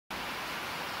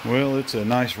Well, it's a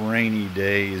nice rainy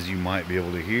day, as you might be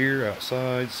able to hear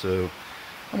outside, so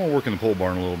I'm gonna work in the pole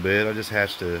barn a little bit. I just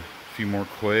hatched a few more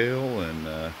quail,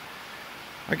 and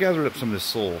I gathered up some of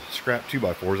this little scrap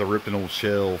 2x4s. I ripped an old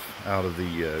shelf out of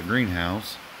the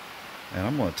greenhouse, and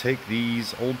I'm gonna take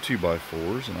these old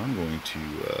 2x4s and I'm going to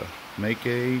make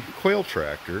a quail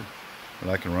tractor that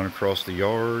I can run across the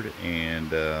yard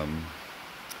and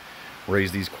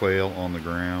raise these quail on the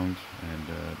ground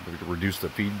and reduce the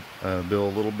feed bill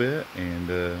a little bit, and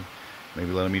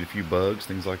maybe let them eat a few bugs,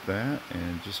 things like that,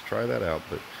 and just try that out.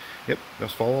 But yep,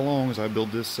 just follow along as I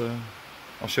build this.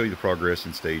 I'll show you the progress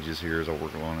in stages here as I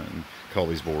work on it and call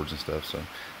these boards and stuff. So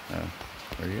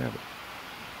there you have it.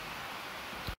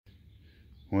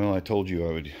 Well, I told you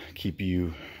I would keep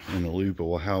you in the loop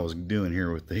of how I was doing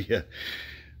here with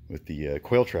the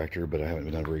quail tractor, but I haven't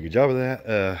done a very good job of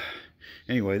that.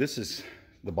 Anyway, this is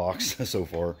the box so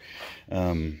far.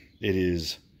 It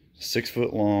is 6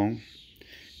 foot long.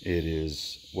 It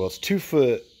is, well, it's 2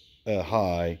 foot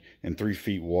high and 3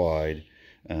 feet wide.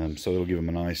 So it'll give them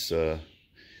a nice, I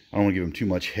don't want to give them too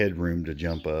much headroom to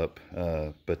jump up,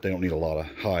 but they don't need a lot of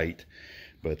height,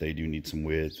 but they do need some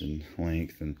width and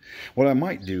length. And what I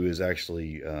might do is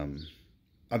actually,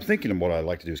 I'm thinking of what I'd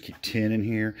like to do is keep 10 in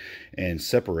here and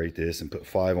separate this and put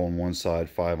 5 on one side,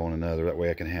 5 on another. That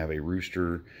way I can have a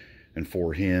rooster and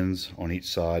 4 hens on each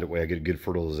side. That way I get a good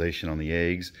fertilization on the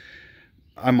eggs.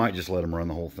 I might just let them run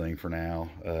the whole thing for now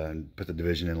and put the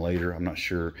division in later. I'm not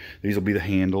sure. These will be the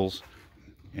handles,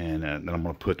 and then I'm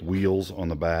going to put wheels on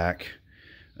the back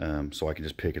so I can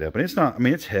just pick it up. And it's not, I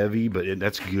mean, it's heavy, but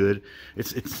that's good.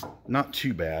 It's not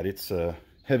too bad. It's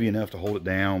heavy enough to hold it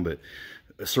down, but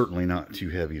certainly not too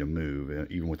heavy to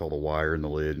move. Even with all the wire and the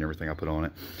lid and everything I put on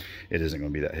it, it isn't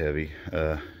going to be that heavy.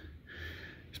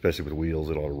 Especially with wheels,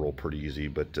 it ought to roll pretty easy.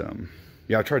 But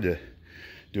yeah, I tried to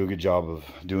do a good job of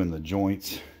doing the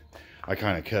joints. I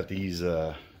kind of cut these,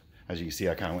 as you can see,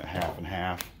 I kind of went half and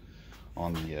half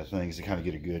on the things to kind of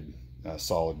get a good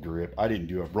solid grip. I didn't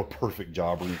do a real perfect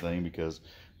job or anything because,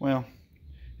 well,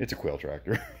 it's a quail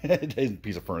tractor. It isn't a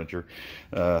piece of furniture.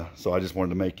 So I just wanted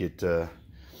to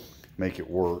make it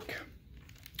work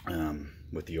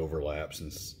with the overlaps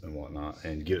and whatnot,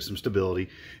 and give it some stability,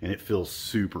 and it feels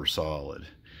super solid.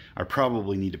 I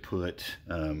probably need to put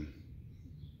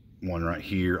one right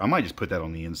here. I might just put that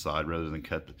on the inside rather than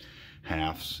cut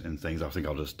halves and things. I think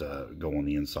I'll just go on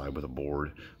the inside with a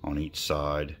board on each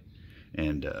side,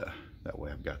 and that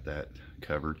way I've got that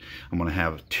covered. I'm going to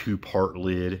have a 2-part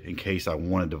lid in case I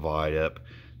want to divide up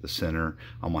the center.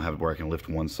 I'm going to have it where I can lift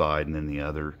one side and then the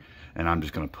other, and I'm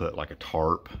just going to put like a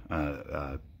tarp,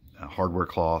 a hardware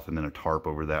cloth, and then a tarp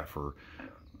over that for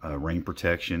rain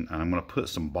protection. And I'm going to put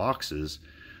some boxes.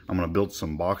 I'm going to build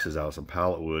some boxes out of some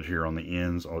pallet wood here on the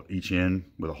ends, each end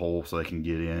with a hole, so they can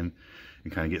get in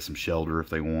and kind of get some shelter if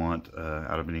they want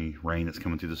out of any rain that's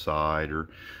coming through the side, or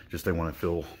just they want to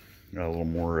feel a little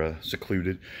more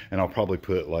secluded. And I'll probably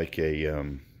put like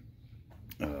a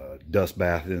dust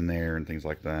bath in there and things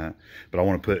like that. But I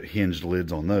want to put hinged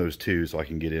lids on those too, so I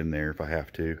can get in there if I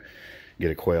have to get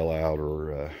a quail out,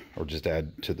 or just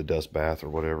add to the dust bath or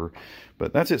whatever.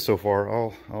 But that's it so far.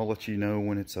 I'll let you know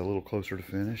when it's a little closer to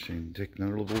finish and take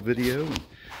another little video and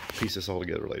piece this all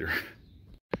together later.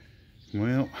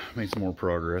 Well, made some more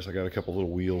progress. I got a couple little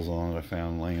wheels on it I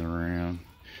found laying around.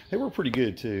 They were pretty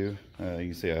good too. You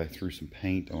can see I threw some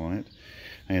paint on it.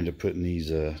 I ended up putting these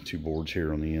 2 boards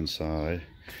here on the inside.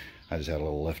 I just had a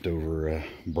little leftover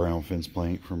brown fence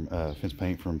paint from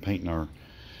painting our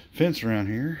fence around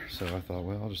here, so I thought,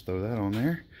 well, I'll just throw that on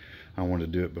there. I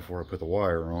wanted to do it before I put the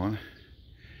wire on,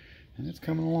 and it's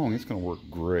coming along. It's going to work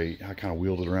great. I kind of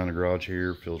wheeled it around the garage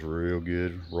here. Feels real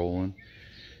good rolling,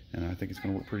 and I think it's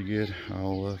going to work pretty good.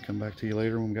 I'll come back to you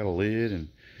later when we got a lid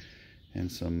and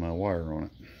some wire on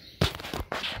it.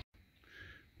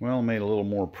 Well, I made a little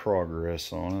more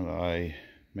progress on it. I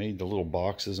made the little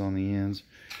boxes on the ends,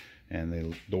 and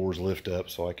the doors lift up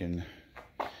so I can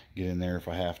get in there if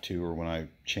I have to, or when I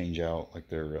change out like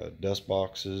their dust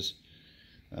boxes.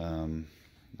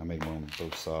 I made one on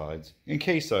both sides in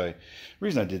case the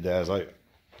reason I did that is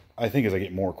I think as I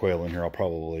get more quail in here, I'll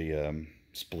probably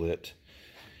split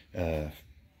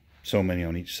so many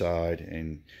on each side,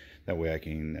 and that way I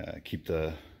can keep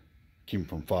them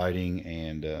from fighting,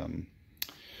 and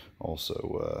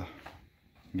also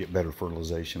get better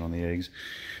fertilization on the eggs.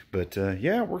 But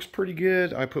yeah, it works pretty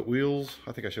good. I put wheels,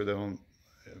 I think I showed that on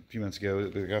a few minutes ago.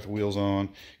 They got the wheels on,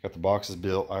 got the boxes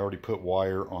built. I already put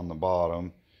wire on the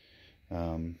bottom,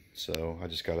 so I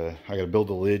gotta build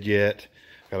the lid yet.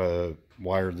 Gotta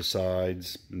wire the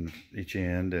sides and each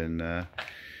end, and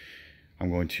I'm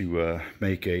going to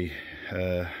make a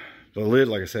The lid,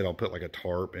 like I said, I'll put like a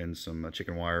tarp and some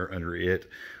chicken wire under it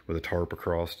with a tarp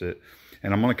across it.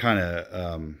 And I'm going to kind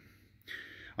of,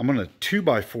 I'm going to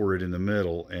 2x4 it in the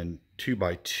middle and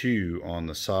 2x2 on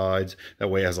the sides. That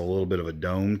way it has a little bit of a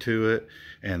dome to it,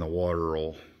 and the water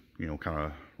will, you know, kind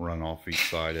of run off each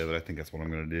side of it. I think that's what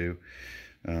I'm going to do.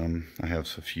 I have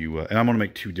a few, and I'm going to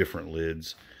make 2 different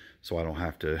lids, so I don't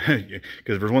have to,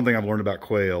 because there's one thing I've learned about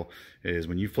quail is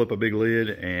when you flip a big lid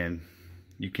and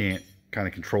you can't kind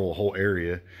of control a whole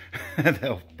area,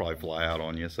 they'll probably fly out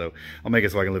on you. So I'll make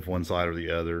it so I can lift one side or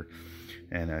the other,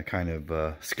 and kind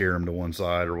of scare them to one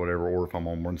side or whatever. Or if I'm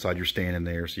on one side, you're standing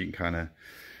there, so you can kind of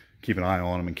keep an eye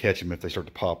on them and catch them if they start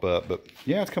to pop up. But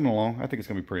yeah, it's coming along. I think it's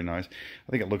going to be pretty nice.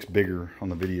 I think it looks bigger on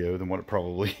the video than what it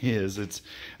probably is.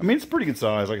 I mean, it's pretty good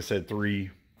size. Like I said,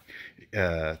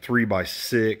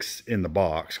 3x6 in the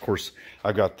box. Of course,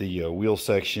 I've got the wheel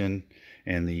section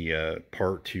and the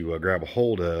part to grab a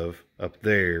hold of up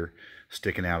there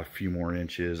sticking out a few more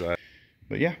inches.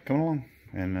 But yeah, coming along.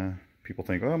 And people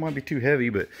think, well, it might be too heavy,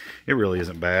 but it really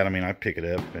isn't bad. I mean, I pick it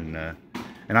up, and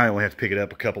I only have to pick it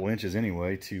up a couple inches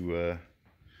anyway to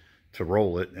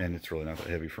roll it, and it's really not that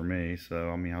heavy for me. So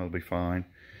I mean, I'll be fine.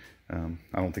 I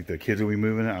don't think the kids will be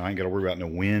moving it. I ain't got to worry about no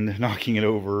wind knocking it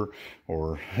over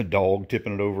or a dog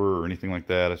tipping it over or anything like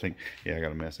that. I think, yeah, I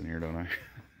got a mess in here, don't I?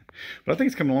 But I think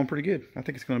it's coming along pretty good. I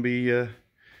think it's going to be,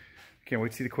 can't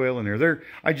wait to see the quail in there.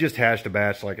 I just hatched a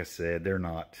batch, like I said.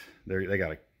 They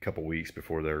got a couple weeks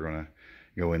before they're going to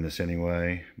go in this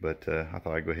anyway. But I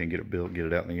thought I'd go ahead and get it built, get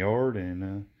it out in the yard,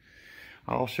 and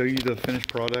I'll show you the finished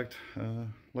product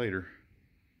later.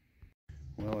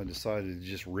 Well, I decided to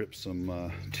just rip some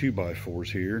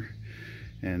 2x4s here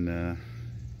and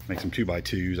make some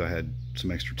 2x2s. I had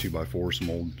some extra 2x4s, some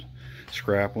old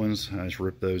scrap ones. I just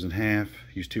ripped those in half,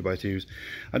 used 2x2s.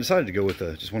 I decided to go with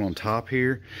just one on top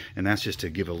here, and that's just to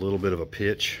give a little bit of a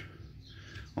pitch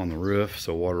on the roof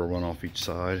so water will run off each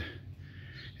side.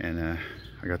 And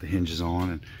I got the hinges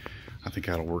on, and I think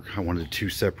that'll work. I wanted 2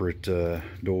 separate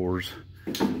doors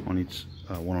on each,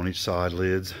 one on each side,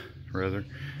 lids rather.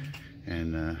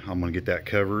 And I'm going to get that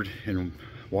covered in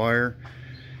wire,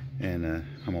 and I'm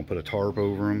going to put a tarp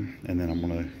over them, and then I'm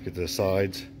going to get the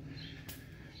sides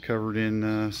covered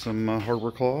in some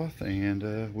hardware cloth,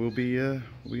 and we'll be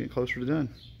getting closer to done.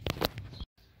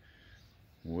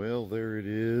 Well, there it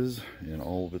is in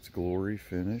all of its glory,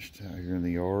 finished out here in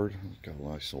the yard. Got a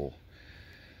nice little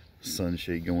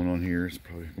sunshade going on here. It's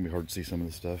probably going to be hard to see some of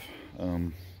the stuff.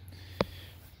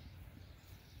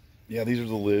 Yeah, these are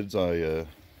the lids I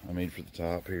made for the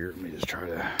top here. Let me just try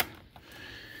to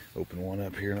open one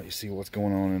up here and let you see what's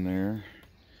going on in there.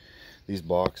 These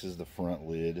boxes, the front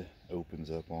lid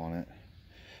opens up on it.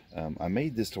 I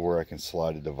made this to where I can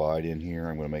slide a divide in here.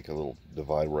 I'm going to make a little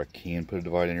divide where I can put a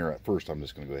divide in here. At first, I'm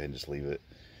just going to go ahead and just leave it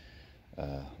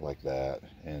like that,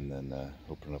 and then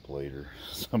open it up later.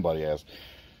 Somebody asked,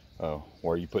 oh,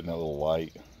 why are you putting that little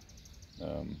light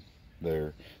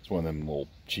there? It's one of them little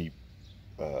cheap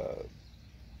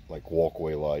like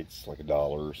walkway lights, like $1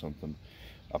 or something.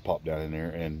 I popped down in there,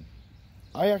 and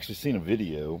I actually seen a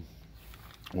video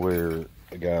where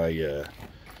a guy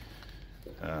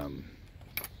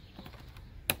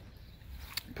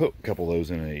put a couple of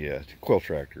those in a quail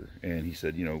tractor, and he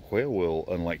said, you know, quail will,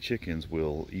 unlike chickens,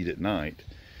 will eat at night,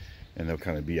 and they'll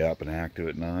kind of be up and active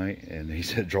at night, and he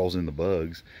said it draws in the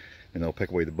bugs, and they'll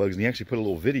peck away the bugs. And he actually put a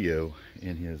little video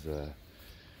in his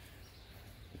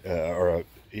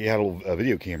he had a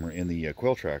video camera in the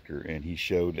quail tractor, and he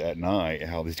showed at night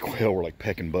how these quail were like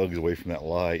pecking bugs away from that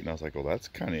light. And I was like, well, that's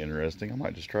kind of interesting. I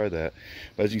might just try that.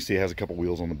 But as you can see, it has a couple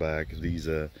wheels on the back.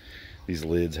 These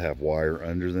lids have wire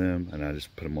under them, and I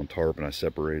just put them on tarp, and I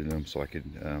separated them so I could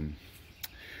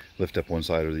lift up one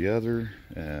side or the other.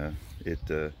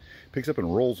 It picks up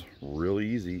and rolls really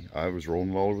easy. I was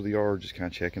rolling it all over the yard, just kind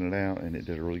of checking it out, and it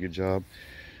did a really good job.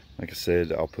 Like I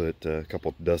said, I'll put a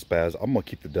couple of dust baths. I'm going to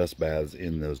keep the dust baths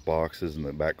in those boxes, in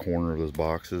the back corner of those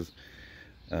boxes.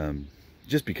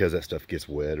 Just because that stuff gets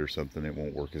wet or something, it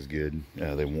won't work as good.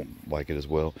 They won't like it as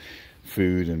well.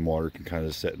 Food and water can kind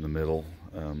of set in the middle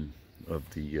of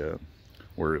the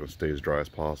where it'll stay as dry as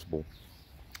possible.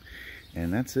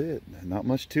 And that's it. Not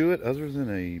much to it other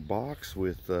than a box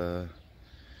with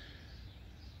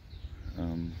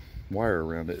wire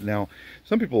around it. Now,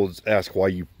 some people ask why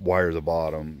you wire the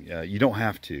bottom. You don't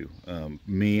have to. I'm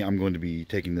going to be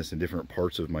taking this in different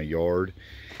parts of my yard,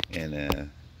 and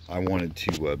I wanted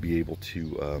to be able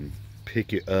to pick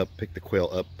the quail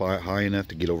up high enough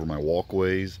to get over my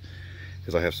walkways,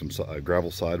 because I have some gravel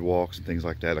sidewalks and things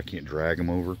like that. I can't drag them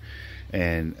over,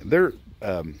 and they're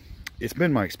it's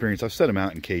been my experience. I've set them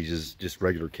out in cages, just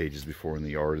regular cages before in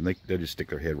the yard, and they just stick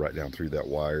their head right down through that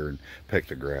wire and peck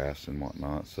the grass and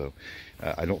whatnot. So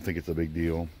I don't think it's a big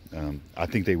deal. I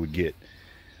think they would get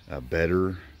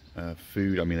better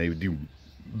food. I mean, they would do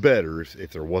better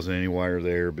if there wasn't any wire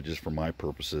there, but just for my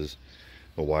purposes,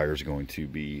 the wire is going to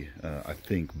be, I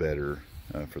think, better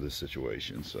for this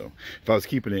situation. So if I was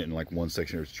keeping it in like one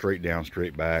section or straight down,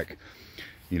 straight back,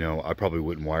 you know, I probably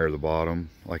wouldn't wire the bottom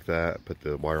like that, put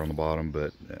the wire on the bottom,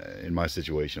 but in my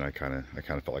situation, I kind of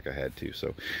felt like I had to.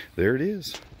 So there it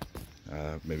is.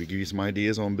 Maybe give you some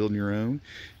ideas on building your own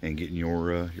and getting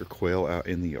your quail out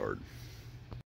in the yard.